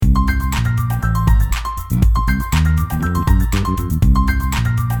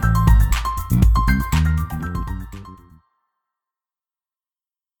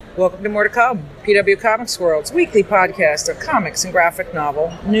Welcome to More to Come, PW Comics World's weekly podcast of comics and graphic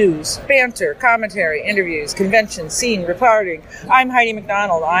novel, news, banter, commentary, interviews, conventions, scene, reporting. I'm Heidi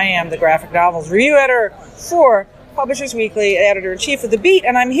McDonald. I am the graphic novels review editor for Publishers Weekly, editor-in-chief of The Beat,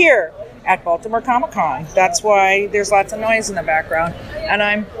 and I'm here at Baltimore Comic Con. That's why there's lots of noise in the background. And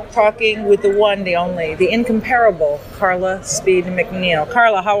I'm talking with the one, the only, the incomparable Carla Speed McNeil.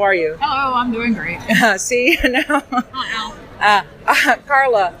 Carla, how are you? Hello, I'm doing great. See, now...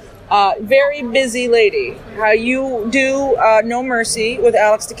 Carla, very busy lady. You do No Mercy with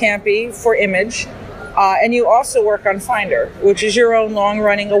Alex DeCampi for Image, and you also work on Finder, which is your own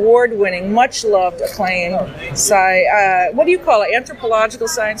long-running, award-winning, much-loved, acclaimed what do you call it? Anthropological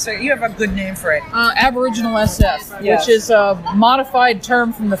science? You have a good name for it. Aboriginal SF, Yes. which is a modified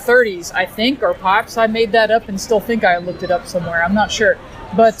term from the 30s, I think, or perhaps I made that up and still think I looked it up somewhere. I'm not sure.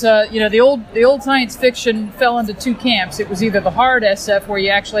 But, the old science fiction fell into two camps. It was either the hard SF, where you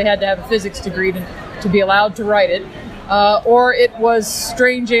actually had to have a physics degree to be allowed to write it, or it was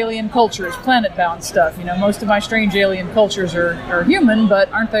strange alien cultures, planet-bound stuff. Most of my strange alien cultures are human, but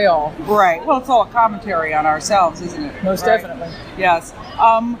aren't they all? Right. Well, it's all a commentary on ourselves, isn't it? Most Right. definitely. Yes.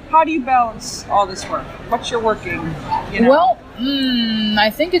 How do you balance all this work? What's your working, Well, I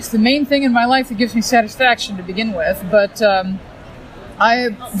think it's the main thing in my life that gives me satisfaction to begin with, but...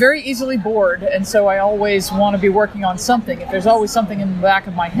 I'm very easily bored, and so I always want to be working on something. If there's always something in the back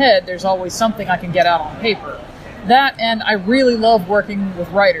of my head, there's always something I can get out on paper. That, and I really love working with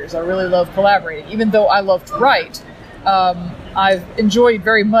writers. I really love collaborating. Even though I love to write, I've enjoyed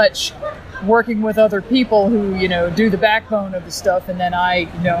very much working with other people who, do the backbone of the stuff, and then I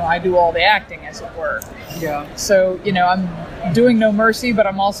do all the acting, as it were. Yeah. So, I'm doing No Mercy, but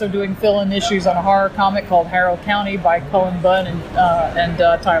I'm also doing fill-in issues on a horror comic called Harrow County by Cullen Bunn and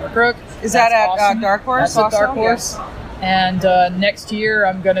Tyler Crook. Is that at awesome. Dark Horse? That's at Dark also? Horse. Yes. And next year,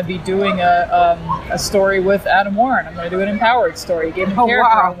 I'm going to be doing a story with Adam Warren. I'm going to do an Empowered story. He gave me the character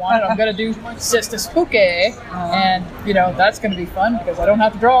I wanted. I'm going to do Sister Spooky. And, that's going to be fun because I don't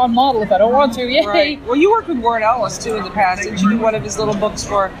have to draw on model if I don't want to. Yay! Right. Well, you worked with Warren Ellis, too, in the past. Did you do one of his little books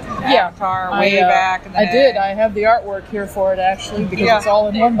for Avatar way back in the day? I did. I have the artwork here for it, actually, because it's all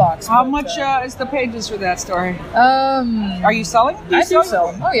in one box. How much is the pages for that story? Are you selling them? I do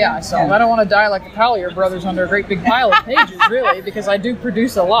sell them. Oh, yeah, I sell them. I don't want to die like the Collier brothers under a great big pile of pages, really, because I do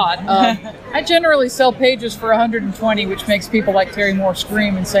produce a lot. I generally sell pages for $120, which makes people like Terry Moore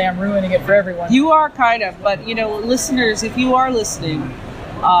scream and say I'm ruining it for everyone. You are kind of, but listeners, if you are listening,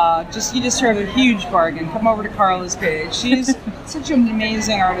 you just heard a huge bargain. Come over to Carla's page. She's such an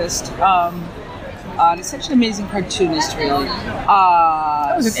amazing artist. Such an amazing cartoonist, really.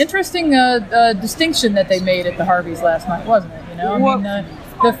 That was an interesting distinction that they made at the Harveys last night, wasn't it?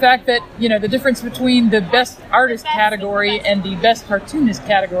 The fact that, the difference between the best artist category and the best cartoonist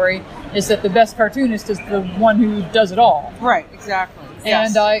category is that the best cartoonist is the one who does it all. Right, exactly.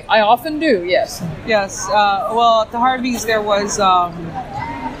 And yes. I often do, yes. Yes. Well, at the Harveys there was...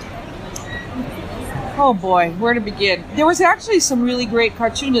 oh boy, where to begin? There was actually some really great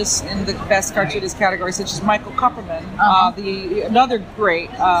cartoonists in the best cartoonist category, such as Michael Kupperman, another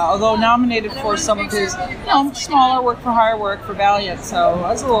great, although nominated for some of his smaller work-for-hire work for Valiant, so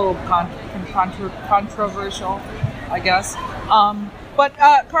that's a little controversial, I guess. But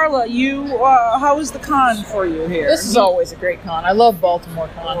Carla, how is the con for you here? This is always a great con. I love Baltimore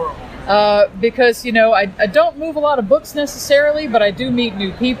Con. Because, I don't move a lot of books necessarily, but I do meet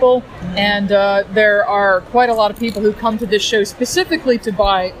new people, and there are quite a lot of people who come to this show specifically to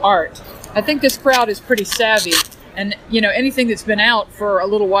buy art. I think this crowd is pretty savvy, and, anything that's been out for a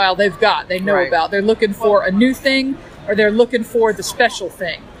little while, they know about. They're looking for a new thing, or they're looking for the special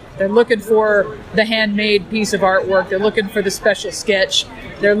thing. They're looking for the handmade piece of artwork. They're looking for the special sketch.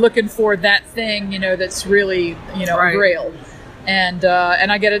 They're looking for that thing, that's really, a grail. And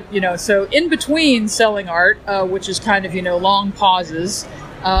I get it, so in between selling art, which is kind of, long pauses,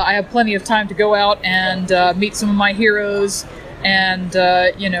 I have plenty of time to go out and meet some of my heroes and,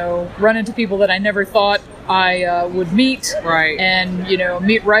 run into people that I never thought I would meet. Right. And,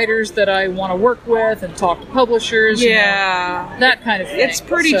 meet writers that I want to work with and talk to publishers. Yeah. That kind of thing. It's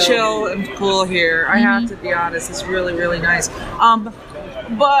pretty chill and cool here. I have to be honest. It's really, really nice.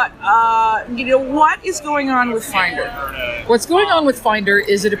 But, what is going on with Finder? What's going on with Finder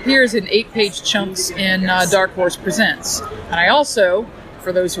is it appears in 8-page chunks in Dark Horse Presents. And I also,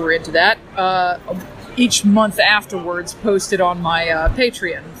 for those who are into that, each month afterwards post it on my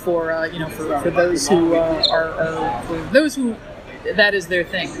Patreon for those who for those who that is their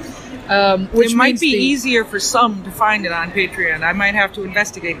thing. Which it might be easier for some to find it on Patreon. I might have to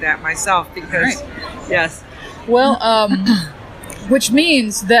investigate that myself because, yes. Well, Which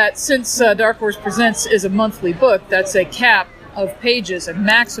means that since Dark Horse Presents is a monthly book, that's a cap of pages, a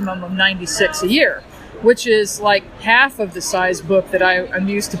maximum of 96 a year, which is like half of the size book that I'm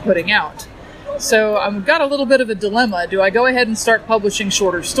used to putting out. So I've got a little bit of a dilemma. Do I go ahead and start publishing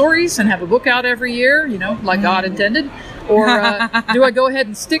shorter stories and have a book out every year, like God intended? Or do I go ahead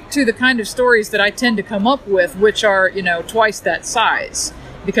and stick to the kind of stories that I tend to come up with, which are, twice that size?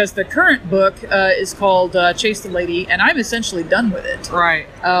 Because the current book is called Chase the Lady, and I'm essentially done with it. Right.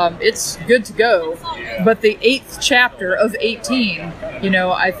 It's good to go. But the 8th chapter of 18,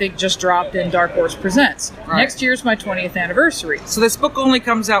 I think just dropped in Dark Horse Presents. Right. Next year's my 20th anniversary. So this book only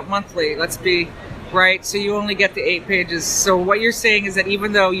comes out monthly, let's be right. So you only get the 8 pages. So what you're saying is that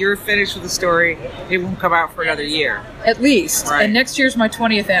even though you're finished with the story, it won't come out for another year. At least. Right. And next year's my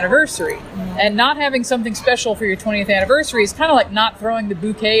 20th anniversary. And not having something special for your 20th anniversary is kind of like not throwing the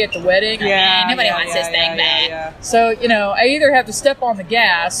bouquet at the wedding. Nobody wants this thing back. So, I either have to step on the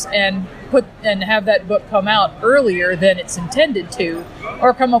gas and have that book come out earlier than it's intended to,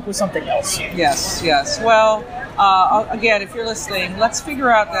 or come up with something else. Yes. Well, again, if you're listening, let's figure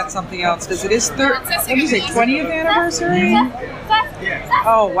out that something else, because it is 20th anniversary?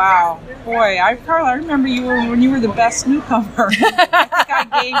 Oh, wow. Boy, Carla, I remember you when you were the best newcomer. I think I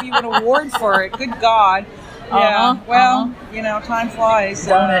gave you an award for it. Good God. Yeah. Well, time flies.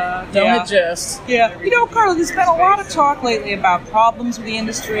 Don't it just? Yeah. Carla, there's been a lot of talk lately about problems with the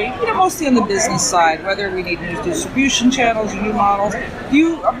industry, mostly on the business side, whether we need new distribution channels or new models. Do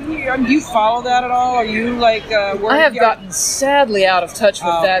you follow that at all? Are you worried? I have gotten sadly out of touch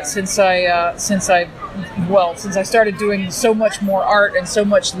with that since I started doing so much more art and so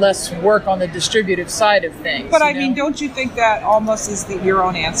much less work on the distributive side of things. But I mean, don't you think that almost is your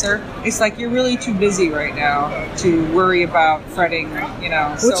own answer? It's like you're really too busy right now to worry about fretting,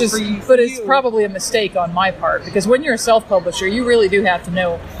 It's probably a mistake on my part, because when you're a self-publisher, you really do have to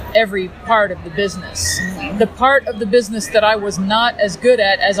know every part of the business. Mm-hmm. The part of the business that I was not as good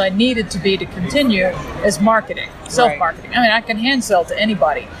at as I needed to be to continue is marketing, self-marketing. Right. I mean, I can hand sell to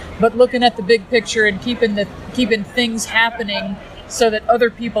anybody, but looking at the big picture and keeping things happening so that other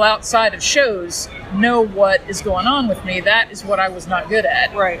people outside of shows know what is going on with me, that is what I was not good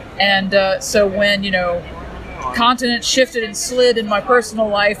at. Right. And so when, continent shifted and slid in my personal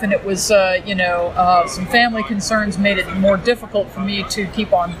life, and it was, some family concerns made it more difficult for me to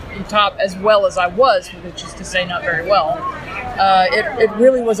keep on top as well as I was, which is to say not very well. It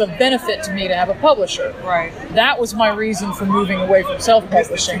really was a benefit to me to have a publisher. Right. That was my reason for moving away from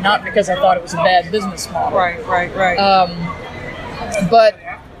self-publishing, not because I thought it was a bad business model. Right. But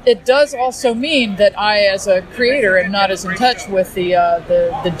it does also mean that I, as a creator, am not as in touch with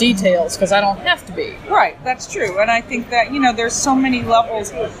the details, because I don't have to be. Right, that's true. And I think that, there's so many levels,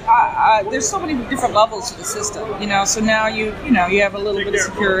 there's so many different levels to the system, so now you have a little bit of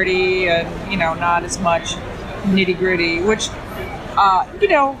security and, not as much nitty-gritty, which,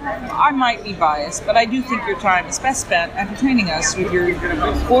 I might be biased, but I do think your time is best spent entertaining us with your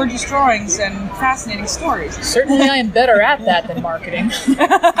gorgeous drawings and fascinating stories. Certainly I am better at that than marketing.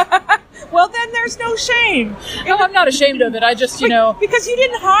 Well, then there's no shame. No, I'm not ashamed of it. I just, Because you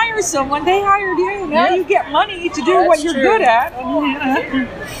didn't hire someone, they hired you. Now you get money to do what you're good at.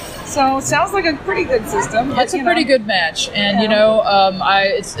 So it sounds like a pretty good system. It's a pretty good match, and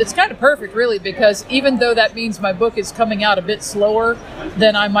it's kind of perfect, really, because even though that means my book is coming out a bit slower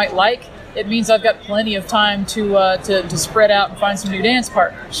than I might like, it means I've got plenty of time to spread out and find some new dance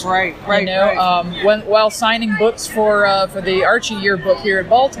partners. Right. While signing books for the Archie yearbook here in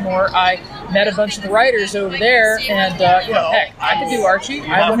Baltimore, I met a bunch of the writers over there, and heck, I could do Archie.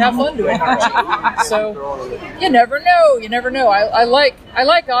 I would have fun doing Archie. So you never know. I like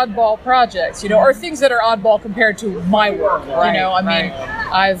oddball projects, or things that are oddball compared to my work.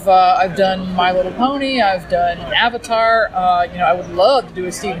 I've done My Little Pony. I've done Avatar. I would love to do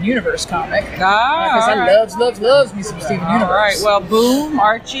a Steven Universe comic because I loves me some Steven Universe. All right. Well, boom,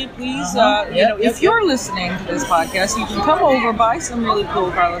 Archie, please. If you're listening to this podcast, you can come over, buy some really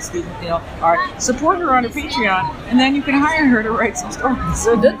cool Carla Stephenfield art, support her on her Patreon, and then you can hire her to write some stories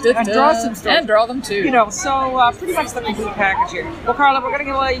and draw some stories and draw them too. So pretty much the complete package here. Well, Carla, we're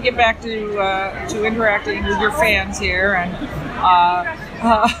gonna let you get back to interacting with your fans here and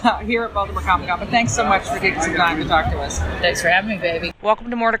here at Baltimore Comic Con. But thanks so much for taking some time to talk to us. Thanks for having me, baby. Welcome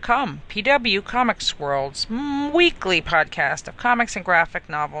to More to Come, PW Comics World's weekly podcast of comics and graphic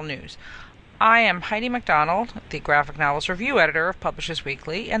novel news. I am Heidi MacDonald, the graphic novels review editor of Publishers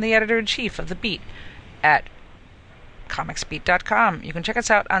Weekly and the editor-in-chief of The Beat at comicsbeat.com. You can check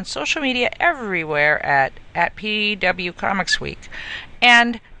us out on social media everywhere at PW Comics Week.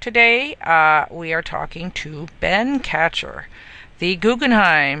 And today we are talking to Ben Katcher, the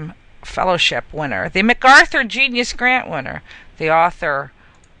Guggenheim Fellowship winner, the MacArthur Genius Grant winner, the author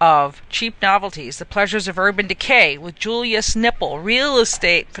of Cheap Novelties, The Pleasures of Urban Decay, with Julius Knipple, real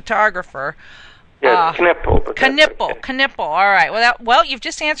estate photographer. Yeah, Knipple. Knipple. All right. Well, you've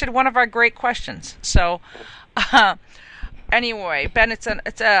just answered one of our great questions. So, anyway, Ben, it's an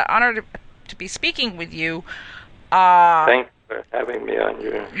honor to be speaking with you. Thanks for having me on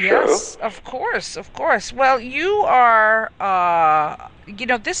your show. Yes, of course. Well, you are,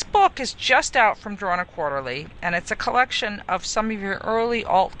 this book is just out from Drawn Quarterly, and it's a collection of some of your early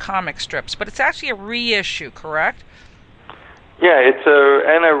alt comic strips, but it's actually a reissue, correct? Yeah, it's a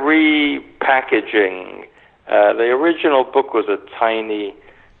repackaging. The original book was a tiny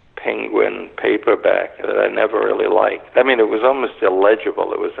Penguin paperback that I never really liked. I mean, it was almost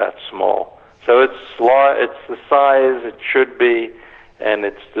illegible. It was that small. So it's the size it should be, and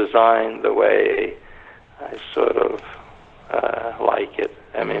it's designed the way I sort of like it.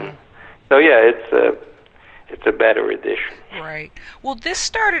 I mean, so yeah, it's a better edition. Right. Well, this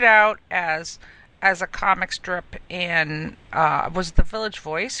started out as a comic strip in, was it the Village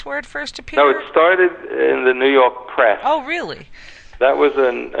Voice where it first appeared? No, it started in the New York Press. Oh, really? That was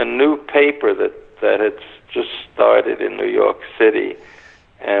a new paper that had just started in New York City,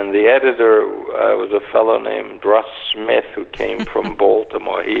 and the editor was a fellow named Russ Smith, who came from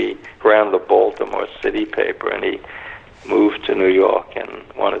Baltimore. He ran the Baltimore City paper, and he moved to New York and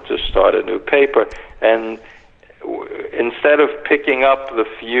wanted to start a new paper. And instead of picking up the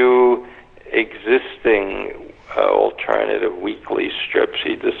few existing alternative weekly strips,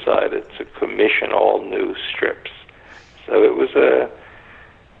 he decided to commission all new strips. So it was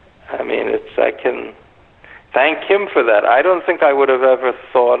I can thank him for that. I don't think I would have ever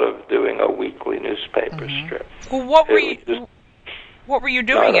thought of doing a weekly newspaper strip. Well, what were you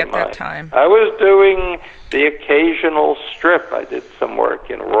doing at that time? I was doing the occasional strip. I did some work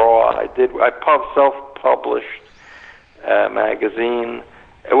in Raw. I self-published magazine.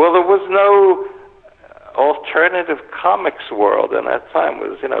 Well, there was no alternative comics world in that time. It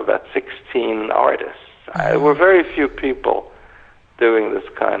was, about 16 artists. There were very few people doing this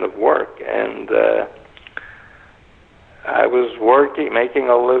kind of work, and I was making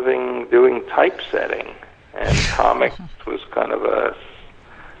a living doing typesetting, and comics was kind of a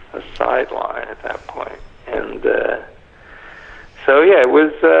sideline at that point. And so yeah, it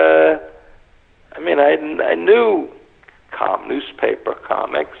was. I knew newspaper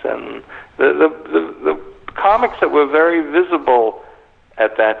comics, and the comics that were very visible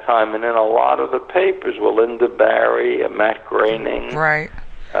at that time, and in a lot of the papers, were Linda Barry, Matt Groening, right?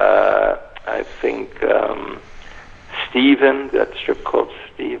 I think Stephen, that strip called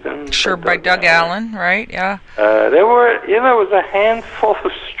Stephen. Sure, by Doug Allen, right? Yeah. There was a handful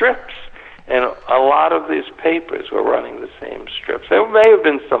of strips, and a lot of these papers were running the same strips. There may have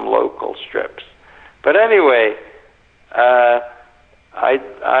been some local strips, but anyway,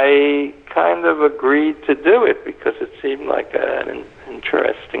 I kind of agreed to do it because it seemed like an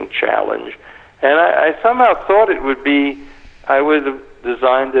interesting challenge, and I somehow thought it would be. I would have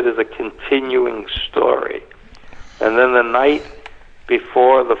designed it as a continuing story, and then the night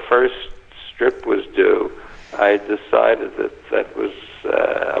before the first strip was due, I decided that was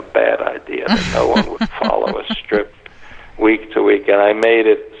a bad idea, that no one would follow a strip week to week, and I made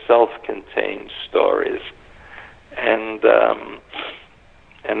it self-contained stories, and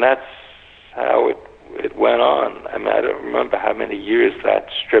that's how it went on. I mean, I don't remember how many years that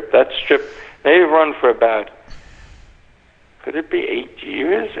strip may have run for about, could it be 8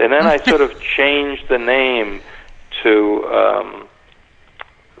 years? And then I sort of changed the name to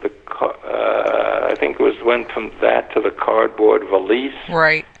I think it went from that to the Cardboard Valise,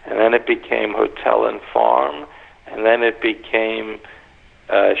 right? And then it became Hotel and Farm, and then it became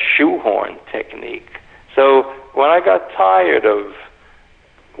Shoehorn Technique. So when I got tired of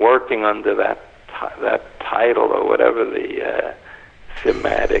working under that title, or whatever the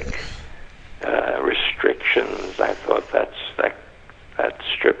thematic restrictions, I thought that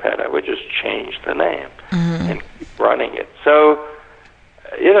strip had, I would just change the name and keep running it. So,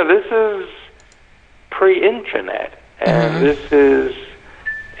 this is pre-internet, and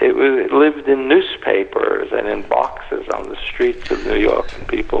it lived in newspapers and in boxes on the streets of New York, and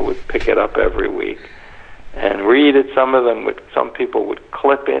people would pick it up every week and read it. Some people would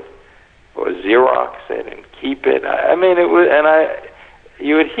clip it or Xerox it and keep it.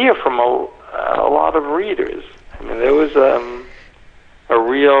 You would hear from a lot of readers. I mean, there was a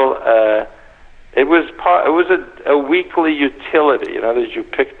real. It was a weekly utility. In other words, you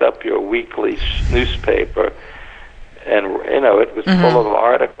picked up your weekly newspaper, and it was full of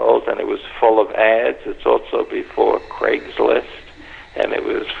articles, and it was full of ads. It's also before Craigslist. and it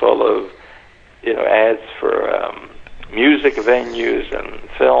was full of, ads for music venues and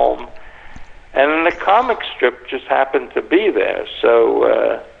film. And then the comic strip just happened to be there.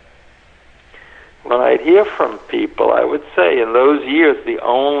 So when I'd hear from people, I would say in those years the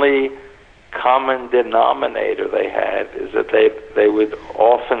only common denominator they had is that they would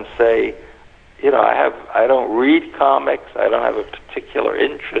often say, I don't read comics, I don't have a particular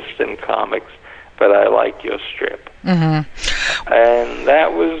interest in comics, but I like your strip. Mm-hmm. And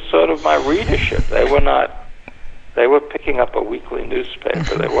that was sort of my readership. They were picking up a weekly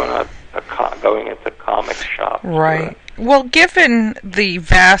newspaper. They were not going into comic shops. Right. Well, given the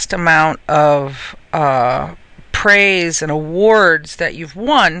vast amount of praise and awards that you've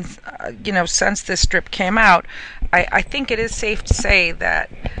won, since this strip came out, I think it is safe to say that,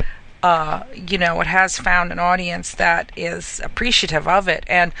 it has found an audience that is appreciative of it.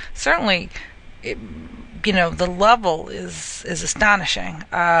 And certainly, the level is astonishing.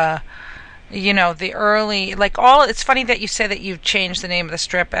 The early, it's funny that you say that you've changed the name of the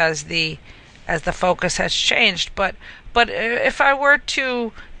strip as the focus has changed, but if I were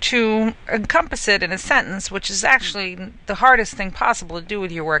to encompass it in a sentence, which is actually the hardest thing possible to do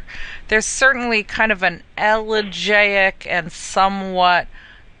with your work, there's certainly kind of an elegiac and somewhat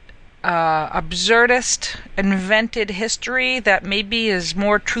absurdist, invented history that maybe is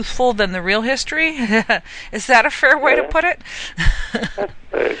more truthful than the real history. Is that a fair way to put it?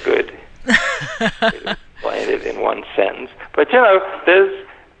 That's good. Explain it in one sentence. But there's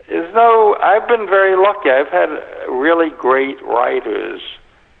I've been very lucky. I've had really great writers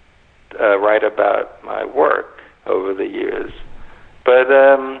write about my work over the years. But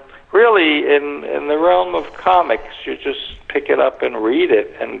really, in the realm of comics, you just pick it up and read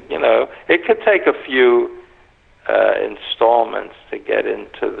it, and it could take a few installments to get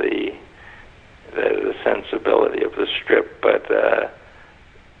into the sensibility of the strip, but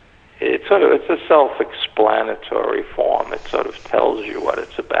it's a self-explanatory form. It sort of tells you what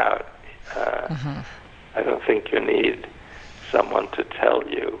it's about. I don't think you need someone to tell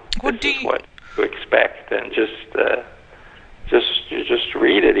you what to expect, and just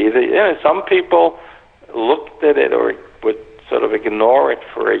read it. Either some people looked at it or would sort of ignore it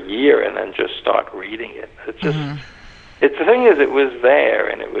for a year and then just start reading it. It's the thing is, it was there,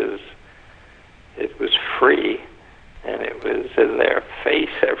 and it was free, and it was in their face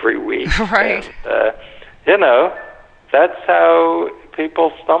every week. Right. And, that's how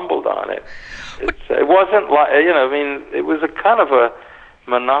people stumbled on it. It wasn't like, it was a kind of a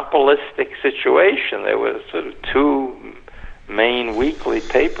monopolistic situation. There was sort of two main weekly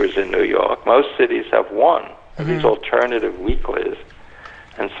papers in New York. Most cities have one of these alternative weeklies.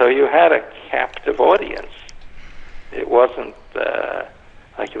 And so you had a captive audience. It wasn't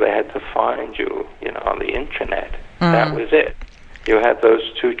like they had to find you, on the internet. That was it. You had those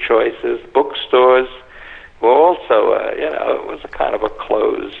two choices. Bookstores were also, it was a kind of a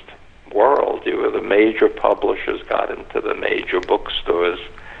closed world. The major publishers got into the major bookstores.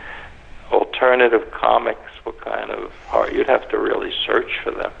 Alternative comics were kind of hard. You'd have to really search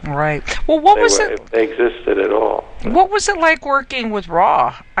for them. Right. Well, if they existed at all. What was it like working with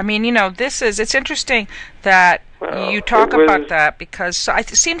Raw? I mean, it's interesting that you talk about that, because it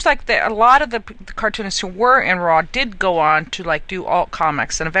seems like a lot of the cartoonists who were in Raw did go on to do alt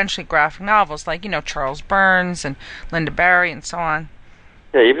comics and eventually graphic novels, like Charles Burns and Lynda Barry and so on.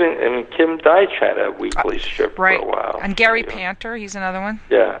 Yeah, even Kim Deitch had a weekly strip for a while. And Gary Panter, he's another one.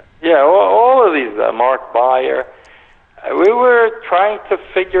 Yeah, all of these, Mark Beyer. We were trying to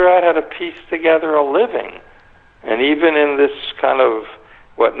figure out how to piece together a living. And even in this kind of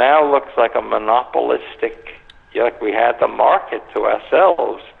what now looks like a monopolistic, we had the market to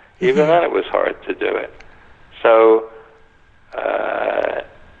ourselves, even then it was hard to do it. So,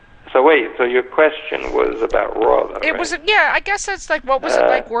 so your question was about Raw, though, It was, I guess it's what was it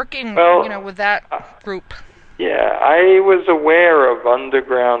like working, with that group? Yeah, I was aware of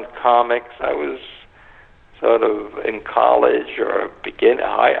underground comics. I was sort of in college or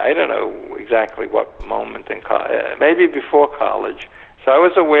I don't know exactly what moment in college, maybe before college. So I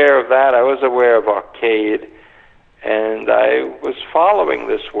was aware of that. I was aware of Arcade, and I was following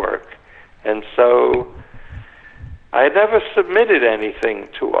this work. And so I had never submitted anything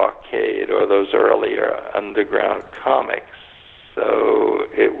to Arcade or those earlier underground comics. So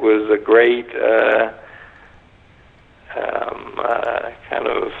it was a great kind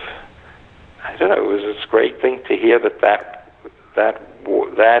of, I don't know, it was this great thing to hear that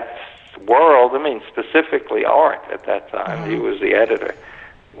world, specifically Art at that time, he was the editor,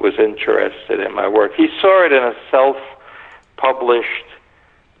 was interested in my work. He saw it in a self-published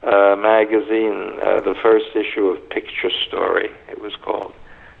magazine, the first issue of Picture Story, it was called.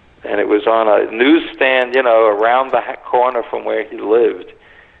 And it was on a newsstand, around the corner from where he lived,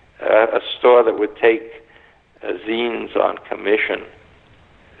 a store that would take zines on commission.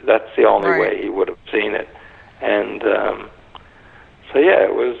 That's the only way he would have seen it. And so, yeah,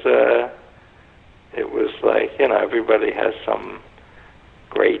 it was like, everybody has some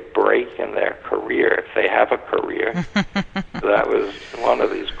great break in their career, if they have a career. That was one of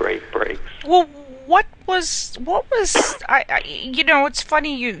these great breaks. Well, what was it's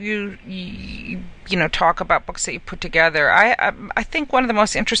funny you talk about books that you put together. I think one of the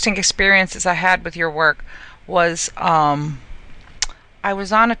most interesting experiences I had with your work was I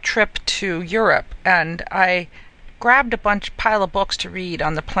was on a trip to Europe, and I grabbed a pile of books to read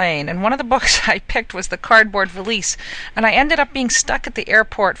on the plane, and one of the books I picked was The Cardboard Valise, and I ended up being stuck at the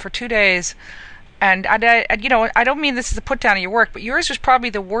airport for 2 days. And I don't mean this as a put down of your work, but yours was probably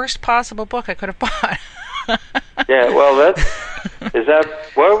the worst possible book I could have bought. Yeah, well,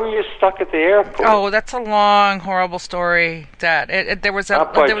 where were you stuck at the airport? Oh, that's a long, horrible story. That there was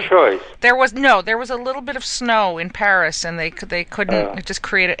not by choice. There was a little bit of snow in Paris, and they couldn't. It just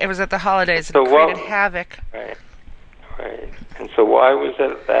created. It was at the holidays. So it created havoc. Right. And so why was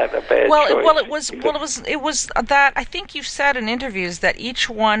that a bad choice? It was that I think you've said in interviews that each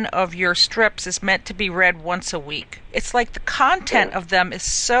one of your strips is meant to be read once a week. It's like the content of them is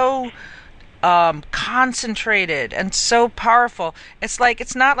so concentrated and so powerful.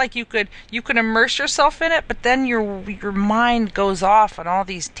 It's not like you could immerse yourself in it, but then your mind goes off on all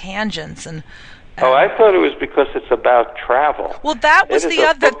these tangents and. I thought it was because it's about travel. Well, that was the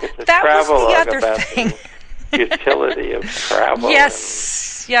other thing. Utility of travel.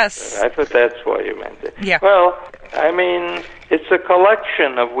 Yes. I thought that's why you meant it. Yeah. Well, I mean, it's a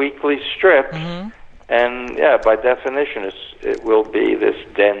collection of weekly strips, and by definition, it will be this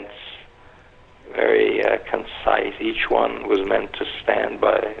dense, very concise. Each one was meant to stand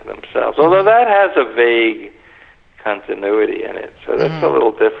by themselves. Although that has a vague continuity in it, so that's a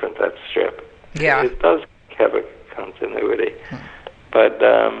little different. That strip. Yeah. It does have a continuity, but.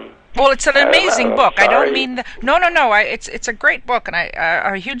 Well, it's an amazing book. Sorry. I don't mean no. It's a great book, and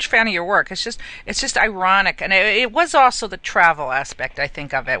I'm a huge fan of your work. It's just ironic, and it was also the travel aspect, I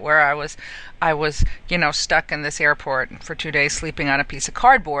think, of it, where I was stuck in this airport for 2 days, sleeping on a piece of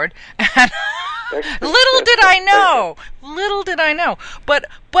cardboard. And little did I know. But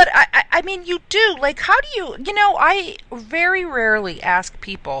I mean, you do. Like, how do you? I very rarely ask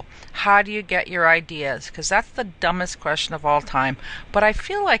people, how do you get your ideas? Because that's the dumbest question of all time. But I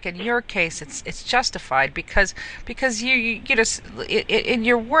feel like in your case, it's justified because you just in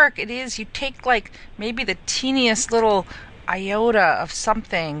your work it is you take like maybe the teeniest little iota of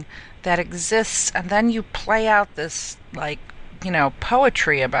something that exists, and then you play out this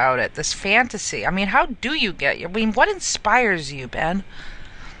poetry about it, this fantasy. I mean, how do you what inspires you, Ben?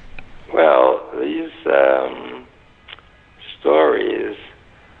 Well, these stories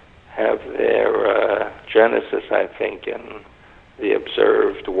have their genesis, I think, in the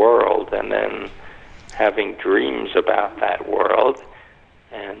observed world, and then having dreams about that world.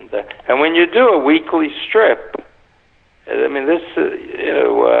 And when you do a weekly strip, I mean, this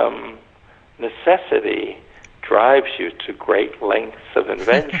necessity drives you to great lengths of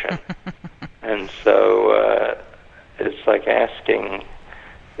invention. And so it's like asking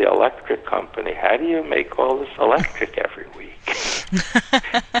the electric company, how do you make all this electric every week?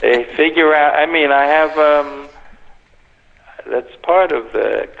 They figure out, I mean, I have, that's part of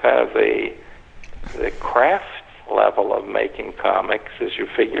the kind of the craft level of making comics, is you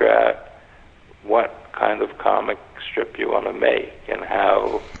figure out what kind of comic strip you want to make and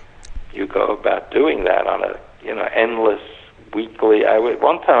how you go about doing that on a endless weekly.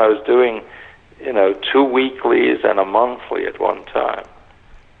 One time I was doing 2 weeklies and a monthly at one time,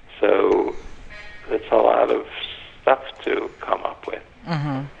 so it's a lot of stuff to come up with.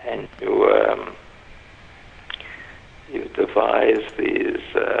 And you devise these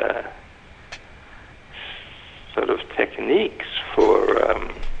sort of techniques for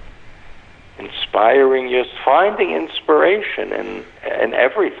inspiring, just finding inspiration in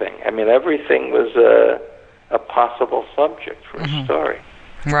everything. I mean, everything was a possible subject for a story.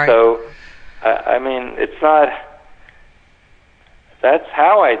 Right. So, I mean, it's not. That's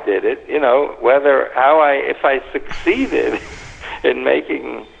how I did it. If I succeeded in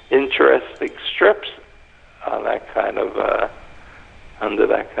making interesting strips on that kind of under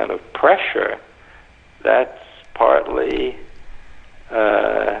that kind of pressure, that's partly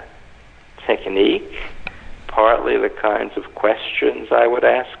technique, partly the kinds of questions I would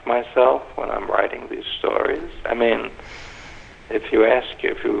ask myself when I'm writing these stories. I mean, if you ask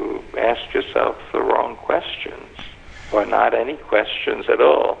yourself the wrong questions, or not any questions at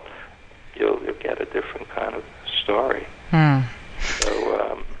all, you'll get a different kind of story.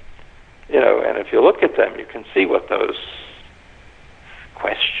 So, and if you look at them, you can see what those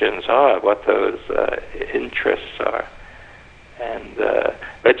questions are, what those interests are. And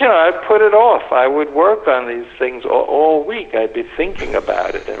but I'd put it off. I would work on these things all week. I'd be thinking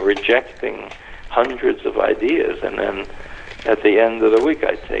about it and rejecting hundreds of ideas, and then at the end of the week,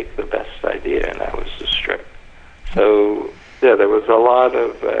 I'd take the best idea, and that was the strip. So there was a lot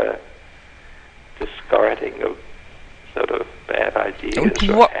of discarding of sort of bad ideas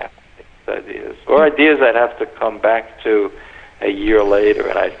or ideas, or ideas I'd have to come back to a year later,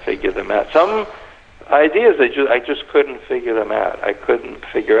 and I'd figure them out. Some ideas I just couldn't figure them out. I couldn't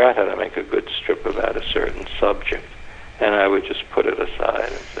figure out how to make a good strip about a certain subject, and I would just put it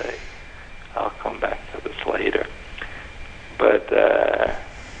aside and say, I'll come back to this later. But I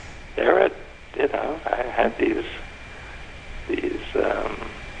had these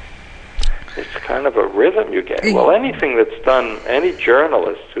it's kind of a rhythm you get. Well, anything that's done, any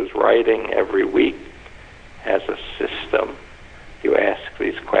journalist who's writing every week has a system. You ask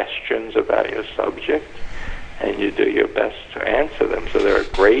these questions about your subject, and you do your best to answer them. So there are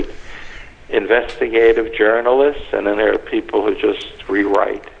great investigative journalists, and then there are people who just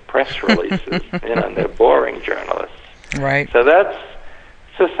rewrite press releases, and they're boring journalists. Right. So it's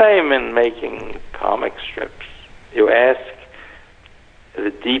the same in making comic strips. You ask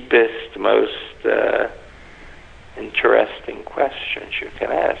the deepest, most interesting questions you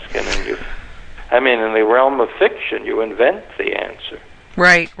can ask, and then in the realm of fiction, you invent the answer.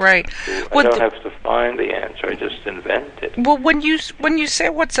 Right. I don't have to find the answer; I just invent it. Well, when you say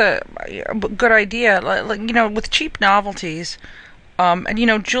what's a good idea, with cheap novelties.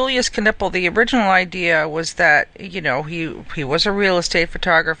 And Julius Knipple, the original idea was that he was a real estate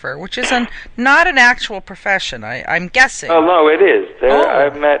photographer, which is not an actual profession. I'm guessing. Oh no, it is.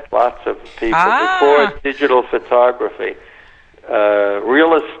 I've met lots of people before digital photography.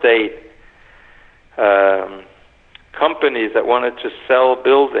 Real estate companies that wanted to sell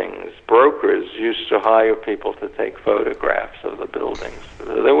buildings, brokers used to hire people to take photographs of the buildings.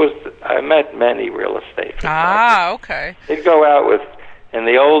 I met many real estate photographers. Okay. They'd go out in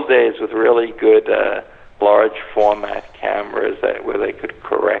the old days with really good large format cameras where they could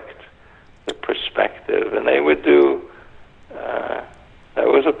correct the perspective, and they would do. That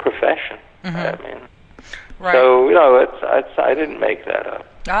was a profession. Mm-hmm. Right. So I didn't make that up.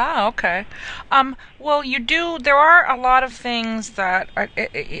 Okay. Well, there are a lot of things that,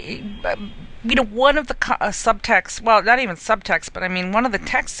 one of the subtexts, well, not even subtext, but one of the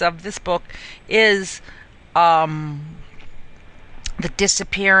texts of this book is the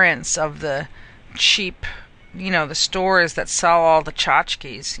disappearance of the cheap, the stores that sell all the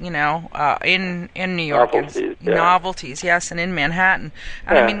tchotchkes, in New York. Novelties, yes, and in Manhattan.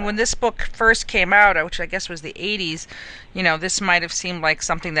 And when this book first came out, which I guess was the 80s, this might have seemed like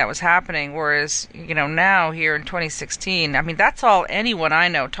something that was happening, whereas, now here in 2016, that's all anyone I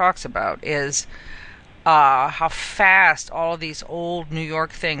know talks about is how fast all of these old New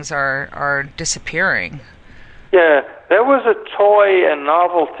York things are disappearing. Yeah, there was a toy and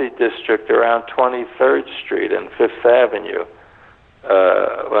novelty district around 23rd Street and Fifth Avenue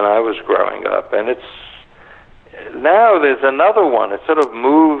when I was growing up, and now there's another one. It's sort of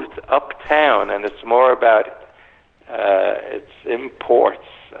moved uptown, and it's more about its imports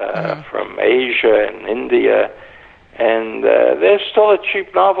from Asia and India, and there's still a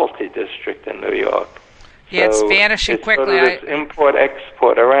cheap novelty district in New York. Yeah, it's vanishing quickly. Sort of this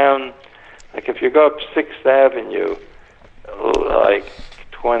import-export around. Like if you go up 6th Avenue, like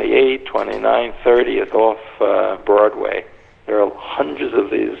 28, 29, 30th off Broadway, there are hundreds of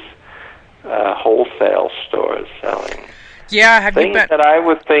these wholesale stores selling things that I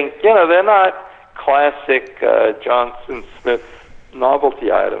would think, they're not classic Johnson Smith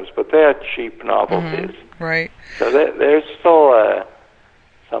novelty items, but they're cheap novelties. Mm-hmm. Right. So there's still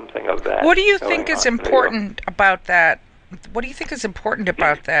something of that. What do you think is important about that? What do you think is important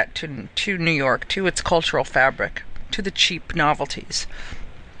about that to New York, to its cultural fabric, to the cheap novelties?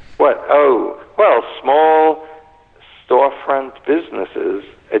 What? Oh, well, small storefront businesses.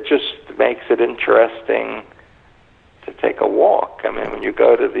 It just makes it interesting to take a walk. When you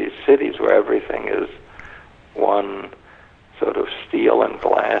go to these cities where everything is one sort of steel and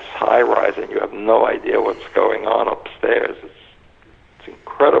glass high-rise, and you have no idea what's going on upstairs, it's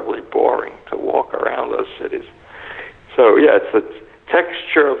incredibly boring to walk around those cities. So, yeah, it's the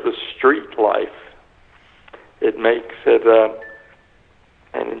texture of the street life. It makes it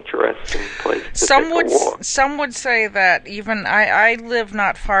an interesting place to take a walk. Some would say that even I live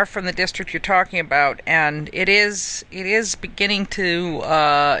not far from the district you're talking about, and it is beginning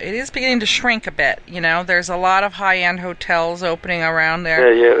to shrink a bit. You know, there's a lot of high-end hotels opening around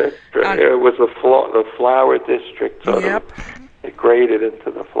there. Yeah, it was the flower district. Yep. It graded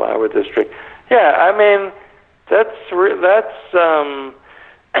into the flower district. Yeah, I mean that's real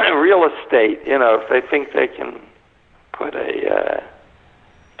estate. You know, if they think they can put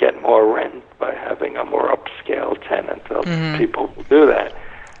get more rent by having a more upscale tenant, people will do that.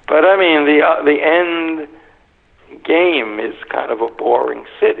 But I mean, the end game is kind of a boring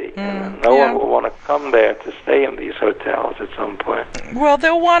city. No one will want to come there to stay in these hotels at some point. Well,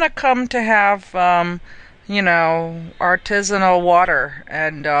 they'll want to come to have, artisanal water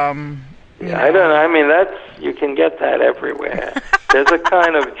and. I don't know. I mean, you can get that everywhere. There's a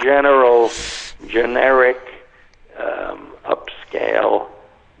kind of generic, upscale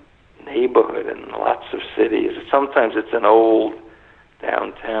neighborhood in lots of cities. Sometimes it's an old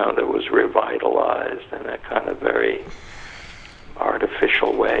downtown that was revitalized in a kind of very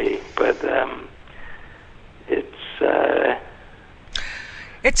artificial way, but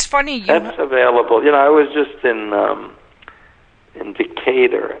it's funny. That's available. You know, I was just in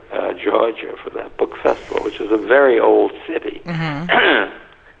Decatur, Georgia, for that book festival, which is a very old city,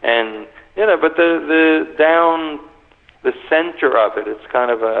 and but the center of it, it's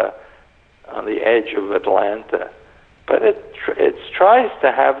kind of on the edge of Atlanta, but it tries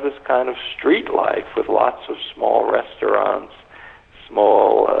to have this kind of street life with lots of small restaurants,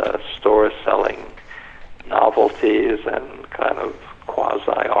 small stores selling novelties and kind of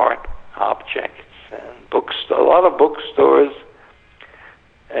quasi-art objects, and a lot of bookstores.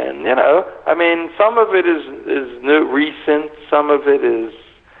 And I mean, some of it is new, recent. Some of it is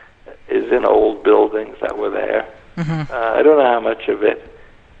in old buildings that were there. I don't know how much of it,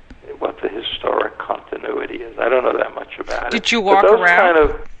 what the historic continuity is. I don't know that much about it. Did you walk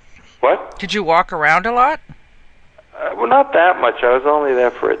around? What? Did you walk around a lot? Well, not that much. I was only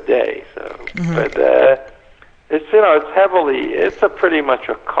there for a day, so. But it's pretty much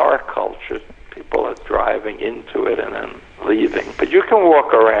a car culture. People are driving into it and then leaving. But you can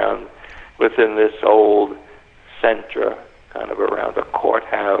walk around within this old center, kind of around a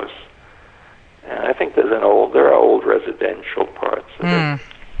courthouse. And I think there are old residential parts of it.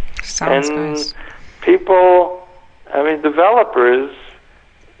 Sounds nice. People, I mean, developers,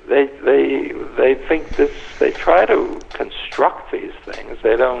 they think this. They try to construct these things.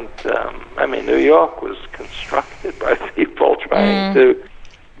 They don't. I mean, New York was constructed by people trying to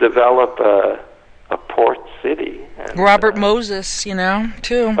develop a port city. And, Robert Moses,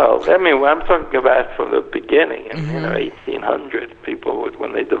 too. Well, I mean, I'm talking about from the beginning, in 1800, people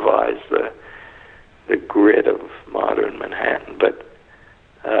when they devised the grid of modern Manhattan. But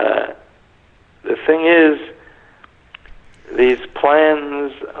the thing is, these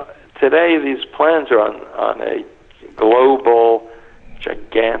plans today, are on a global,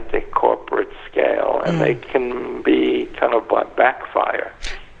 gigantic corporate scale, and they can be kind of backfire.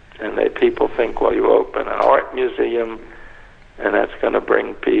 And people think, well, you open an art museum, and that's going to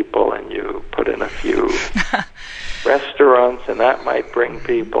bring people, and you put in a few restaurants, and that might bring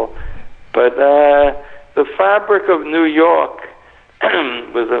people. But the fabric of New York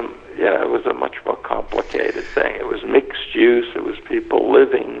was a much more complicated thing. It was mixed use. It was people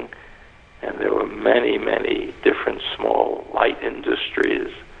living, and there were many, many different small light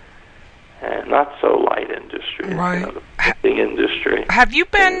industries and not so light industries. Right. The printing industry. Have you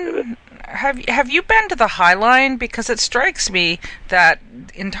been? Have you been to the High Line? Because it strikes me that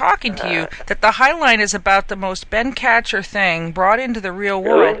in talking to you, that the High Line is about the most Ben Catcher thing brought into the real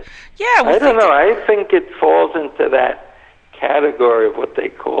world. Really? Yeah. I don't know. I think it falls into that category of what they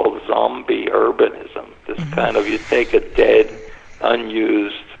call zombie urbanism. This kind of, you take a dead,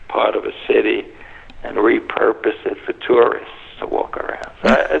 unused part of a city and repurpose it for tourists to walk around.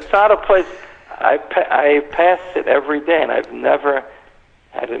 So it's not a place. I pass it every day, and I've never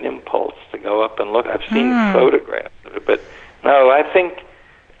had an impulse to go up and look. I've seen photographs of it, but no, I think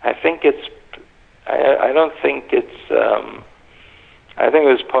it's. I don't think it's. I think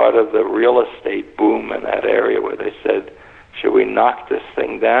it was part of the real estate boom in that area where they said, should we knock this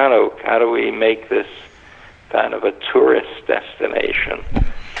thing down, or how do we make this kind of a tourist destination?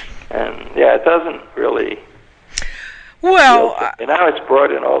 And yeah, it doesn't really. Well, now it's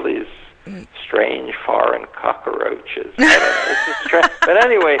brought in all these strange foreign cockroaches. It's just strange. But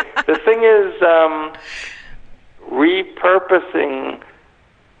anyway, the thing is, repurposing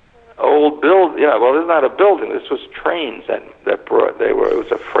old buildings. Well, this is not a building. This was trains that brought. It was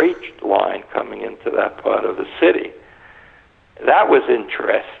a freight line coming into that part of the city. that was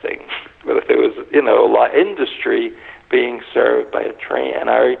interesting. But there was, a lot industry being served by a train, and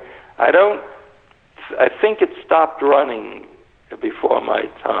I think it stopped running before my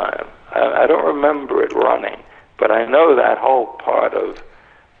time. I don't remember it running, but I know that whole part of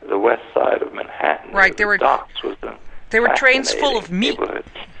the west side of Manhattan. Right, there were docks. There were trains full of meat.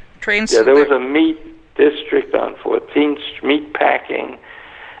 Trains. Yeah, there was a meat district on 14th Street, meat packing,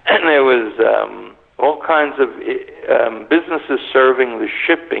 and there was all kinds of businesses serving the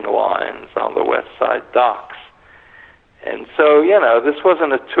shipping lines on the west side docks. And so, this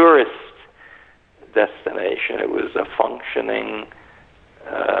wasn't a tourist destination. It was a functioning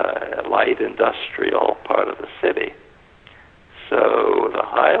light industrial part of the city. So the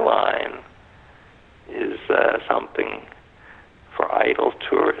High Line is something for idle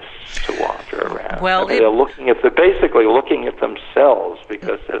tourists to wander around. Well, they're basically looking at themselves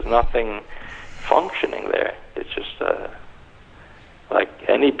because there's nothing functioning there. It's just like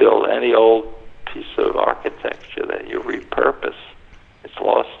any old piece of architecture that you repurpose. It's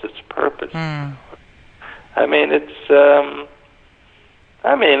lost its purpose.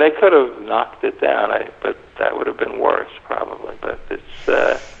 They could have knocked it down, but that would have been worse probably. But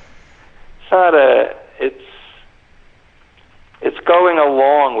it's going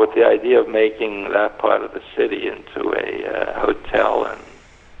along with the idea of making that part of the city into a hotel and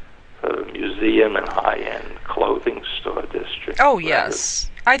sort of museum and high-end clothing store district. Oh yes,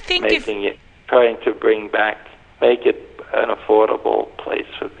 I think trying to make it an affordable place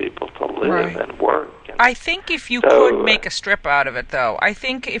for people to live and work. I think if you could make a strip out of it, though, I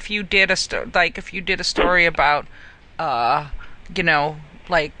think if you did a story about, the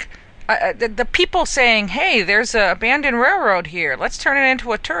people saying, "Hey, there's an abandoned railroad here. Let's turn it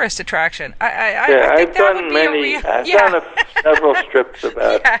into a tourist attraction." I think that would be I've done several strips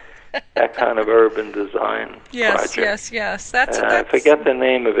about that kind of urban design project. Yes. I forget the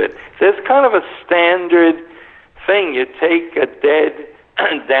name of it. There's kind of a standard thing. You take a dead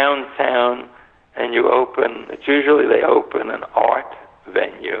downtown and you open, they open an art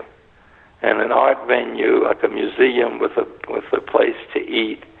venue. And an art venue, like a museum with a place to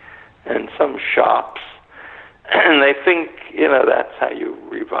eat and some shops. And they think, that's how you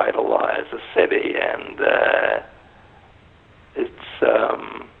revitalize a city. And it's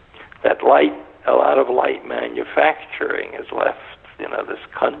a lot of light manufacturing has left, this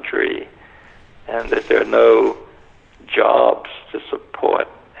country, and that there are no jobs to support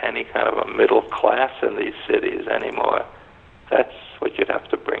any kind of a middle class in these cities anymore. That's what you'd have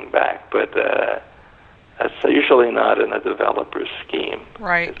to bring back, but that's usually not in a developer's scheme.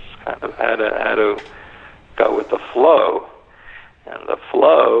 Right. It's kind of how to go with the flow, and the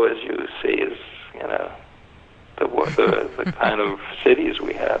flow, as you see, is the kind of cities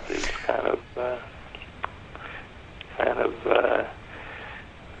we have. These kind of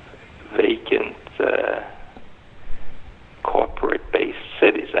vacant, corporate-based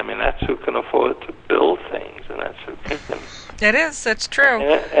cities. I mean, that's who can afford to build things, and that's who can. It is. That's true.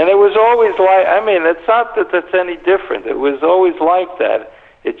 And it was always it's not that that's any different. It was always like that.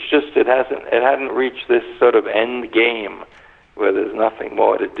 It's just it hadn't reached this sort of end game where there's nothing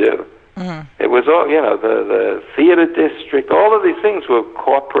more to do. Mm-hmm. It was all, the theater district. All of these things were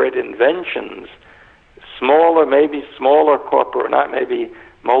corporate inventions, maybe smaller corporate, not maybe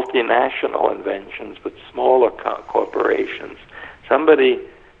multinational inventions, but smaller corporations. Somebody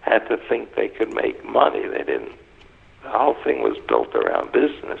had to think they could make money. They didn't. The whole thing was built around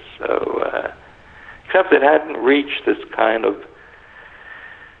business. So, except it hadn't reached this kind of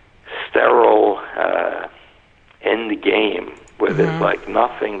sterile end game where there's like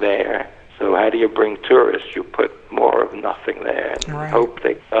nothing there. So how do you bring tourists? You put more of nothing there and hope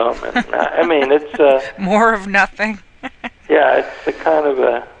they come. And it's more of nothing. Yeah, it's a kind of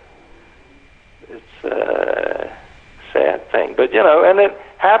a sad thing. But and it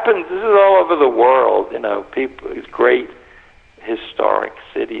happens. This is all over the world. People, these great historic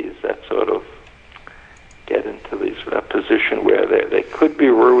cities that sort of get into that position where they could be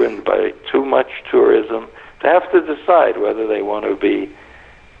ruined by too much tourism. They have to decide whether they want to be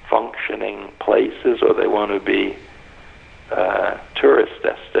functioning places or they want to be tourist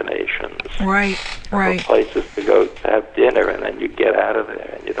destinations. Right. Places to go to have dinner and then you get out of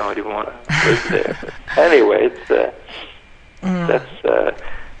there and you don't even want to live there. But anyway, it's that's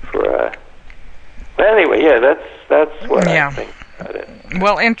for. But anyway, that's what I think about it.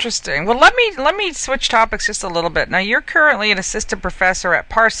 Well, interesting. Well, let me switch topics just a little bit. Now, you're currently an assistant professor at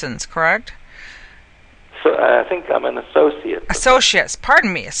Parsons, correct? So I think I'm an associate. Associate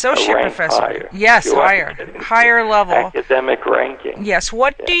professor. Higher. Yes, higher level. Academic ranking. Yes.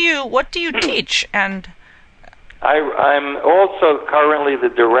 What do you teach? And I'm also currently the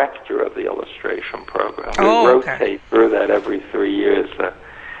director of the illustration program. We okay. rotate through that every 3 years.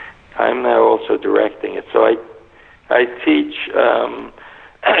 I'm now also directing it. So I teach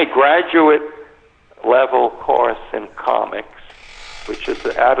a graduate level course in comics, which is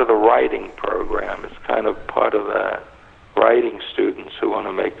out of the writing program. It's kind of part of the writing students who want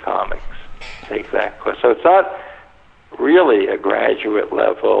to make comics take that course. So it's not really a graduate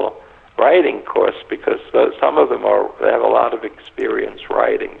level writing course, because some of them they have a lot of experience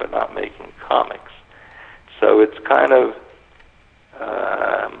writing but not making comics. So it's kind of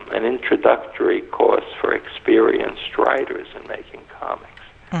an introductory course for experienced writers in making comics.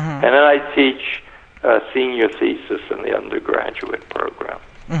 And then I teach senior thesis in the undergraduate program.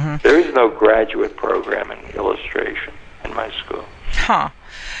 There is no graduate program in illustration in my school.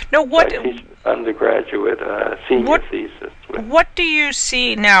 No, what? I teach undergraduate senior thesis. What do you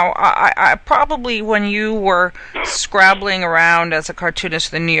see now? I probably when you were scrabbling around as a cartoonist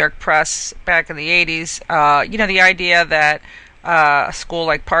for the New York Press back in the 80s, the idea that a school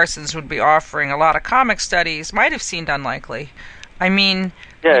like Parsons would be offering a lot of comic studies might have seemed unlikely. I mean,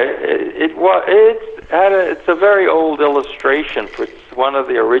 it's a very old illustration. It's one of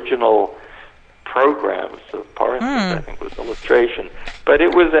the original programs of Parsons, I think, was illustration. But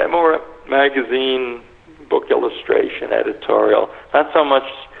it was more magazine, book illustration, editorial, not so much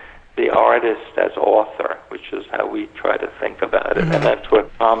the artist as author, which is how we try to think about it. And that's where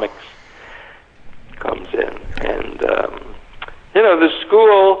comics comes in. And, the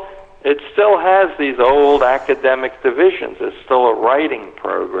school, it still has these old academic divisions. There's still a writing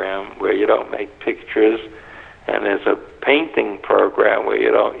program where you don't make pictures, and there's a painting program where you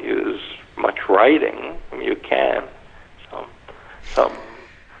don't use much writing. I mean, you can. Some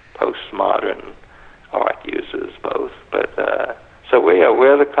postmodern art uses both. But so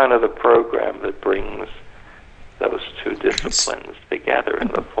we're the kind of the program that brings those two disciplines together in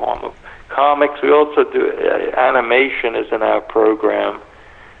the form of comics. We also do animation is in our program,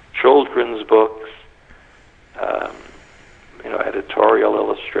 children's books, editorial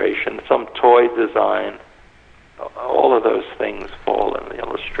illustration, some toy design. All of those things fall in the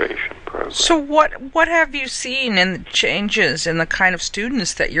illustration program. So what have you seen in the changes in the kind of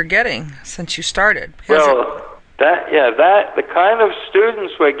students that you're getting since you started? The kind of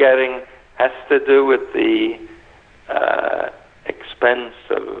students we're getting has to do with the expense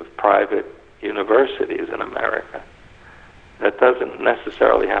of private universities in America. That doesn't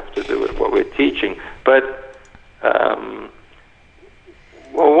necessarily have to do with what we're teaching, but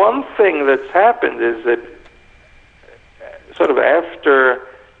one thing that's happened is that sort of after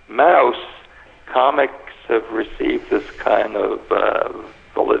Mouse, comics have received this kind of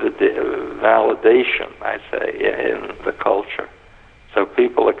validation, I say, in the culture. So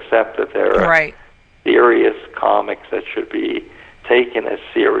people accept that there are serious comics that should be taken as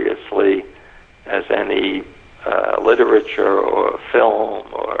seriously as any literature or film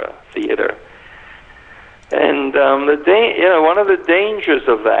or theater. And one of the dangers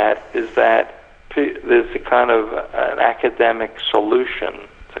of that is that there's a kind of an academic solution.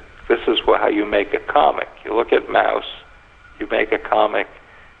 This is how you make a comic. You look at Mouse, you make a comic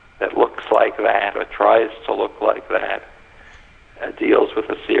that looks like that or tries to look like that, deals with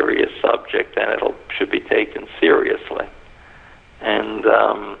a serious subject, and should be taken seriously. And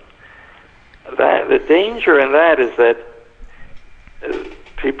the danger in that is that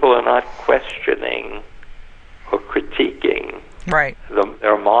people are not questioning or critiquing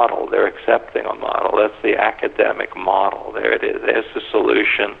their model. They're accepting a model. That's the academic model. There it is. There's the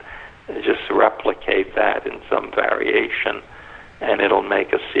solution. Just replicate that in some variation, and it'll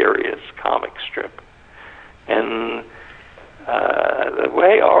make a serious comic strip. And the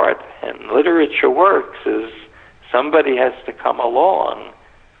way art and literature works is somebody has to come along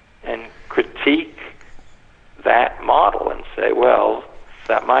and critique that model and say, well,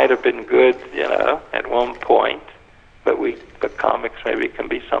 that might have been good, at one point, but the comics maybe can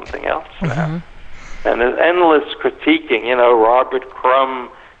be something else now. And there's endless critiquing. Robert Crumb,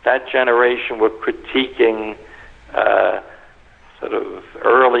 that generation were critiquing sort of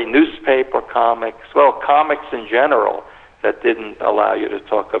early newspaper comics, comics in general that didn't allow you to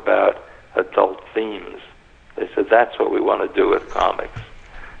talk about adult themes. They said, that's what we want to do with comics.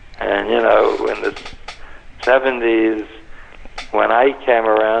 And, in the 70s, when I came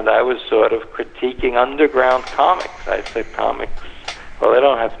around, I was sort of critiquing underground comics. I said comics, they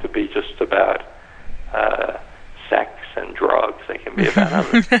don't have to be just about sex and drugs. They can be about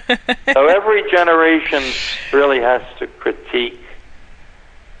other things. So every generation really has to critique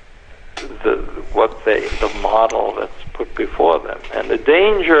the model that's put before them. And the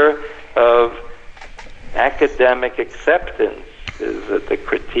danger of academic acceptance is that the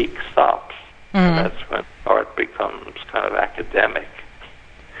critique stops. And that's when art becomes kind of academic.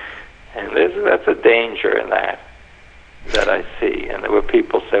 And that's a danger in that I see. And there were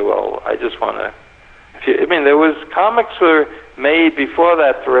people say, well, I just want to... there was... Comics were made before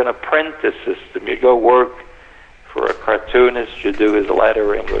that through an apprentice system. You go work for a cartoonist, you do his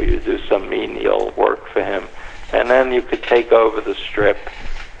lettering, or you do some menial work for him. And then you could take over the strip.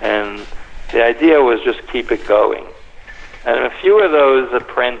 And the idea was just keep it going. And a few of those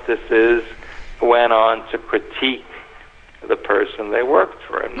apprentices went on to critique the person they worked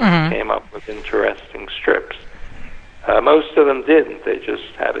for and came up with interesting strips. Most of them didn't. They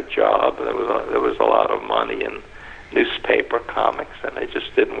just had a job. There was a lot of money in newspaper comics, and they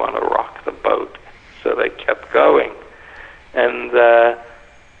just didn't want to rock the boat, so they kept going. And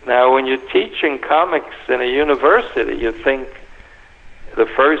now when you're teaching comics in a university, you think the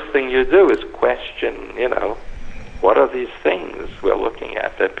first thing you do is question, what are these things we're looking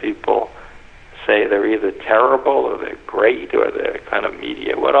at that people say they're either terrible or they're great or they're kind of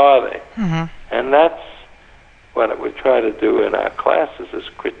media. What are they? And that's what we try to do in our classes, is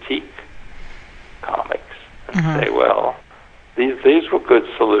critique comics and say, well, these were good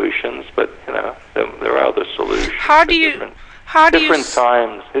solutions, but there are other solutions. Different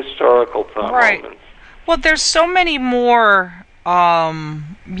times, historical time moments. Well, there's so many more young.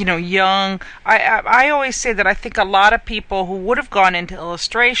 I always say that I think a lot of people who would have gone into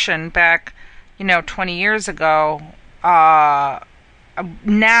illustration back 20 years ago,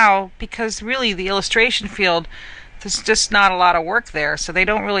 now, because really the illustration field, there's just not a lot of work there, so they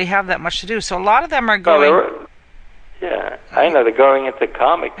don't really have that much to do. So a lot of them are going... I know, they're going into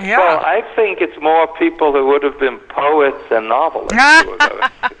comics. Yeah. Well, I think it's more people who would have been poets and novelists who are going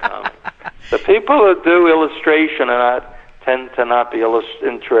into comics. The people who do illustration tend to not be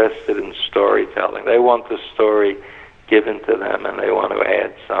interested in storytelling. They want the story given to them, and they want to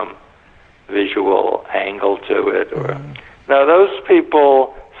add some visual angle to it. Now, those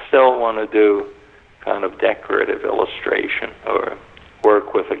people still want to do kind of decorative illustration or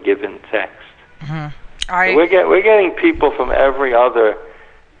work with a given text. We're getting people from every other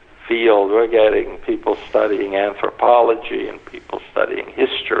field. We're getting people studying anthropology and people studying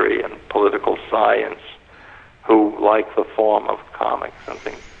history and political science who like the form of comics and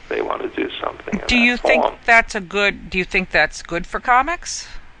think they want to do something in that form. Do you think that's good for comics?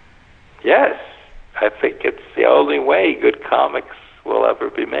 Yes. I think it's the only way good comics will ever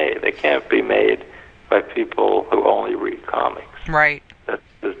be made. They can't be made by people who only read comics. Right. That's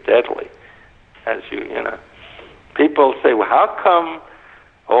deadly. As people say, well, how come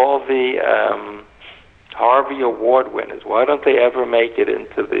all the Harvey Award winners, why don't they ever make it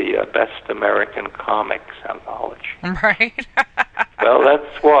into the Best American Comics anthology? Right. Well,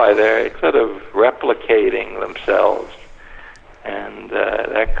 that's why. They're sort of replicating themselves. And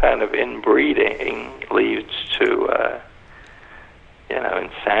that kind of inbreeding leads to,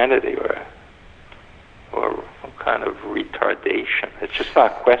 insanity or some kind of retardation. It's just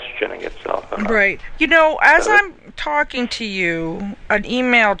not questioning itself enough. Right. As I'm talking to you, an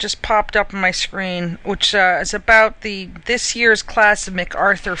email just popped up on my screen, which is about this year's class of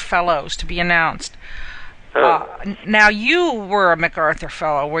MacArthur Fellows to be announced. Now, you were a MacArthur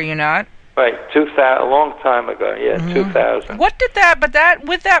Fellow, were you not? Right, a long time ago, 2000. What did that,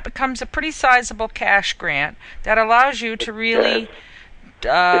 with that becomes a pretty sizable cash grant that allows you to really...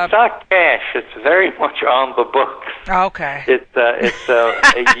 it's not cash. It's very much on the books. Okay. It's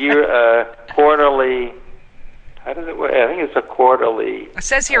a year, quarterly. How does it work? I think it's a quarterly. It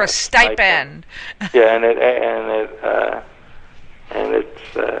says here a stipend. Yeah,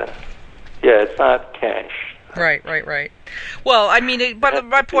 it's not cash. Right. Well, but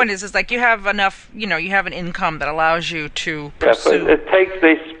my point is like you have enough, you have an income that allows you to pursue. Yeah, but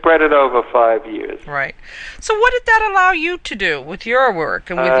they spread it over 5 years. Right. So what did that allow you to do with your work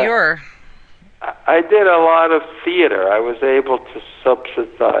and with your... I did a lot of theater. I was able to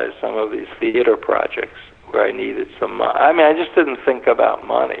subsidize some of these theater projects where I needed some money. I just didn't think about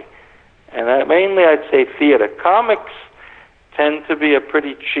money. And mainly I'd say theater. Comics tend to be a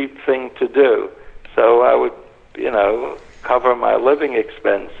pretty cheap thing to do. So I would, cover my living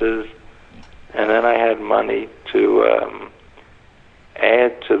expenses, and then I had money to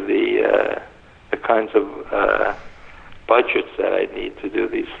add to the kinds of budgets that I need to do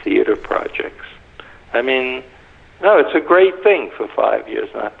these theater projects. It's a great thing for 5 years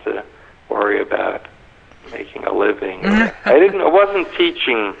not to worry about making a living. I wasn't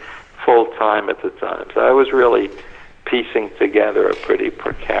teaching full time at the time, so I was really piecing together a pretty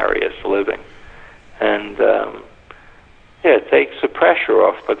precarious living. And yeah, it takes the pressure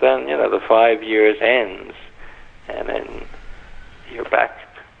off. But then, the 5 years ends, and then you're back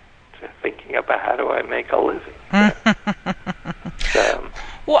to thinking about how do I make a living.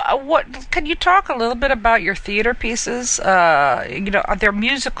 What can you talk a little bit about your theater pieces? They're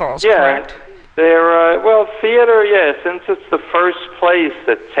musicals, correct? They're theater. Yeah, since it's the first place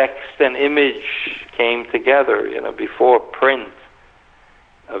that text and image came together, before print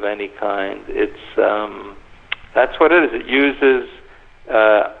of any kind. It's that's what it is. It uses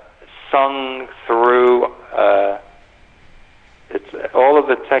sung through. It's all of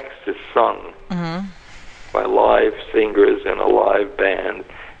the text is sung by live singers in a live band,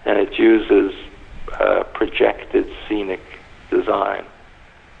 and it uses projected scenic design,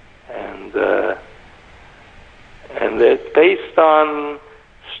 and they're based on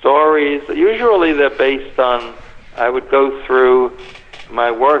stories. Usually, they're based on. I would go through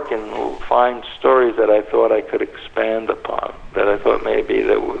my work and find stories that I thought I could expand upon, that I thought maybe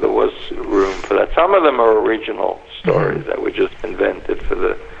there was room for that. Some of them are original stories that were just invented for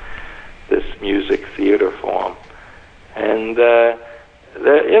this music theater form. And,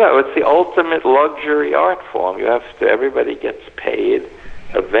 it's the ultimate luxury art form. Everybody gets paid.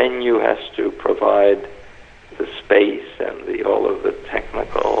 A venue has to provide the space and all of the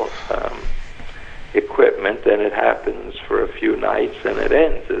technical equipment, and it happens for a few nights and it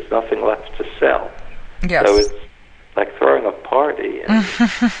ends. There's nothing left to sell. Yes. So it's like throwing a party and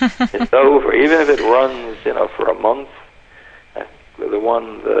it's over. Even if it runs, for a month.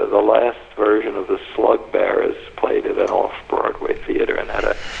 The last version of the Slug Bearers played at an off-Broadway theater and had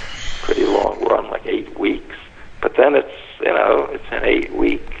a pretty long run, like 8 weeks. But then it's an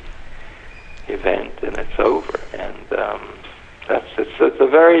 8-week event and it's over. And it's a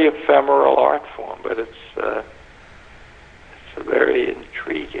very ephemeral art form, but it's a very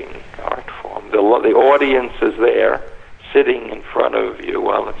intriguing art form. The audience is there, sitting in front of you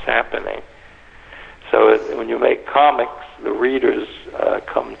while it's happening. So when you make comics, the readers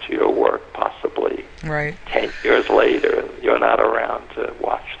come to your work possibly 10 years later. You're not around to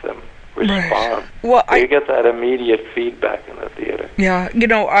watch them respond. Right. Well, so you get that immediate feedback in the theater. Yeah,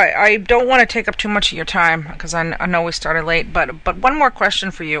 I don't want to take up too much of your time because I know we started late. But one more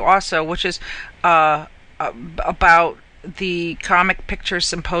question for you also, which is about the Comic Picture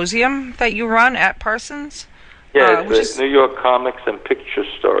Symposium that you run at Parsons. Yeah, it's the New York Comics and Picture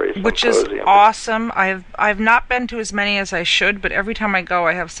Stories Symposium. Which is awesome. I've not been to as many as I should, but every time I go,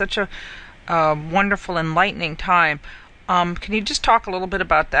 I have such a wonderful, enlightening time. Can you just talk a little bit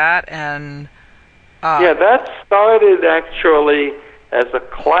about that? And that started actually as a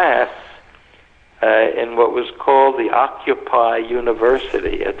class in what was called the Occupy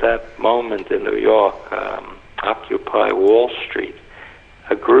University at that moment in New York, Occupy Wall Street.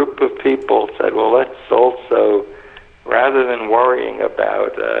 A group of people said, well, let's also, rather than worrying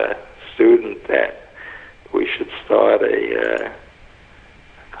about student debt, we should start a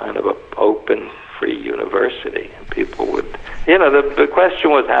kind of an open, free university. And people would, the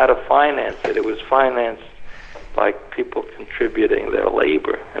question was how to finance it. It was financed by people contributing their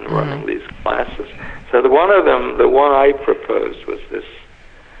labor and running these classes. So the one I proposed was this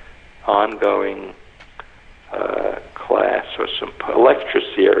ongoing class or some lecture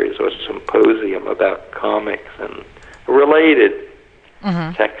series or symposium about comics and related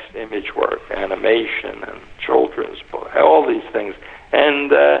text image work, animation and children's books, all these things.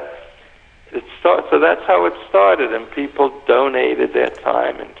 And so that's how it started, and people donated their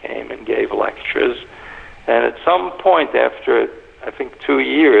time and came and gave lectures. And at some point after, I think 2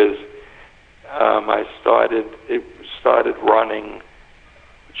 years, it started running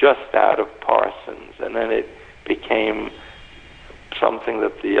just out of Parsons, and then it became something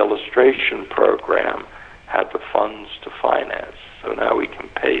that the illustration program had the funds to finance. So now we can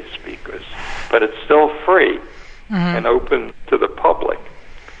pay speakers. But it's still free and open to the public.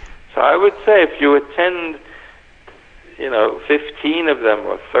 So I would say if you attend, 15 of them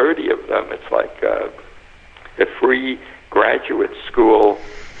or 30 of them, it's like a free graduate school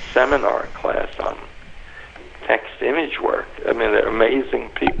seminar class on text image work. I mean, there are amazing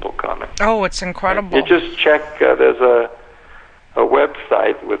people coming. Oh, it's incredible. You just check, there's a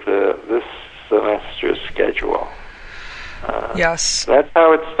website with this semester's schedule. Yes. That's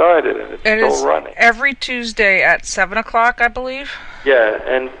how it started, and it's still running. Every Tuesday at 7 o'clock, I believe? Yeah,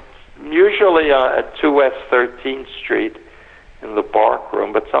 and usually at 2 West 13th Street in the Bark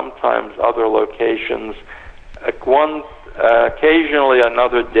Room, but sometimes other locations. Occasionally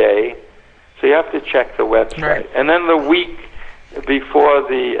another day. So you have to check the website. Right. And then the week before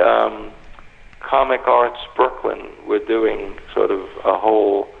the Comic Arts Brooklyn, we're doing sort of a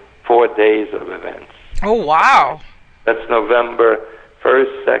whole 4 days of events. Oh, wow. That's November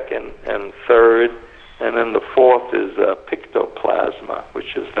 1st, 2nd, and 3rd. And then the 4th is Pictoplasma,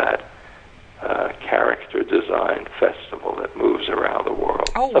 which is that character design festival that moves around the world.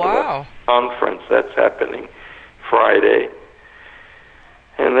 Oh, wow. Conference that's happening Friday.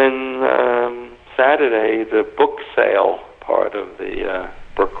 And then Saturday, the book sale part of the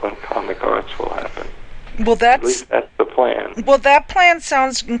Brooklyn Comic Arts will happen. Well, At least that's the plan. Well, that plan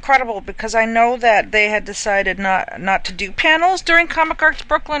sounds incredible because I know that they had decided not to do panels during Comic Arts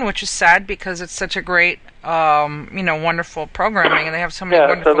Brooklyn, which is sad because it's such a great, wonderful programming, and they have so many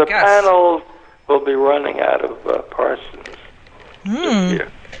wonderful guests. Yeah, so the panels will be running out of Parsons this year.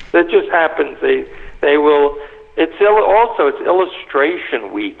 That just happens. They will. It's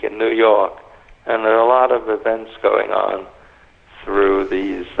Illustration Week in New York, and there are a lot of events going on through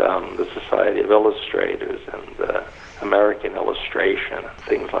these the Society of Illustrators and American Illustration and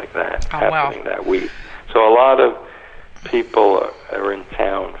things like that happening that week. So a lot of people are in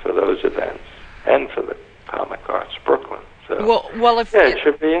town for those events and for the Comic Arts Brooklyn. So it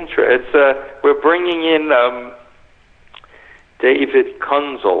should be interesting. We're bringing in David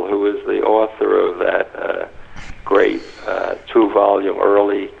Kunzel, who is the author of that great 2-volume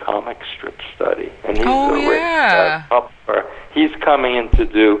early comic strip study, and he's he's coming in to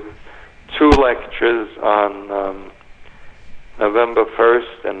do 2 lectures on November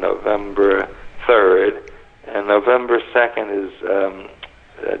 1st and November 3rd, and November 2nd is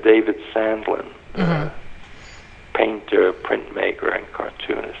David Sandlin, painter, printmaker, and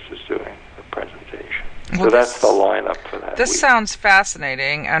cartoonist, is doing the presentation. So that's the lineup for that This week. sounds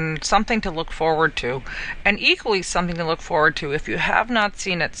fascinating and something to look forward to. And equally something to look forward to. If you have not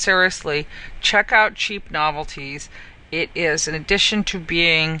seen it, seriously, check out Cheap Novelties. It is, in addition to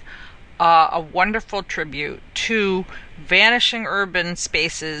being a wonderful tribute to vanishing urban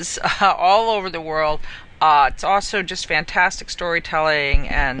spaces all over the world, it's also just fantastic storytelling,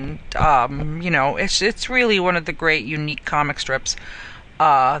 and it's really one of the great unique comic strips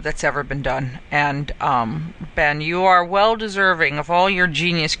that's ever been done. And Ben, you are well deserving of all your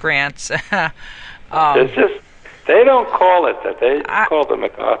genius grants. It's just they don't call it that. They call the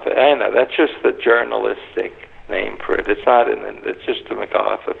MacArthur. I know that's just the journalistic name for it. It's not it's just the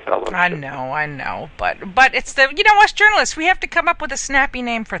MacArthur Fellowship. I know, but it's the us journalists, we have to come up with a snappy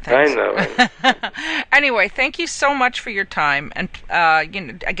name for things. I know. Anyway, thank you so much for your time, and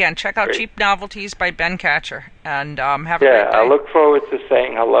again, check out Cheap Novelties by Ben Katcher, and have a great day. I look forward to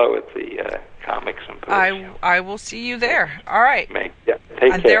saying hello at the Comic Symposium. I will see you there. All right. Take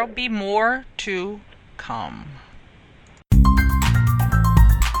care. There'll be more to come.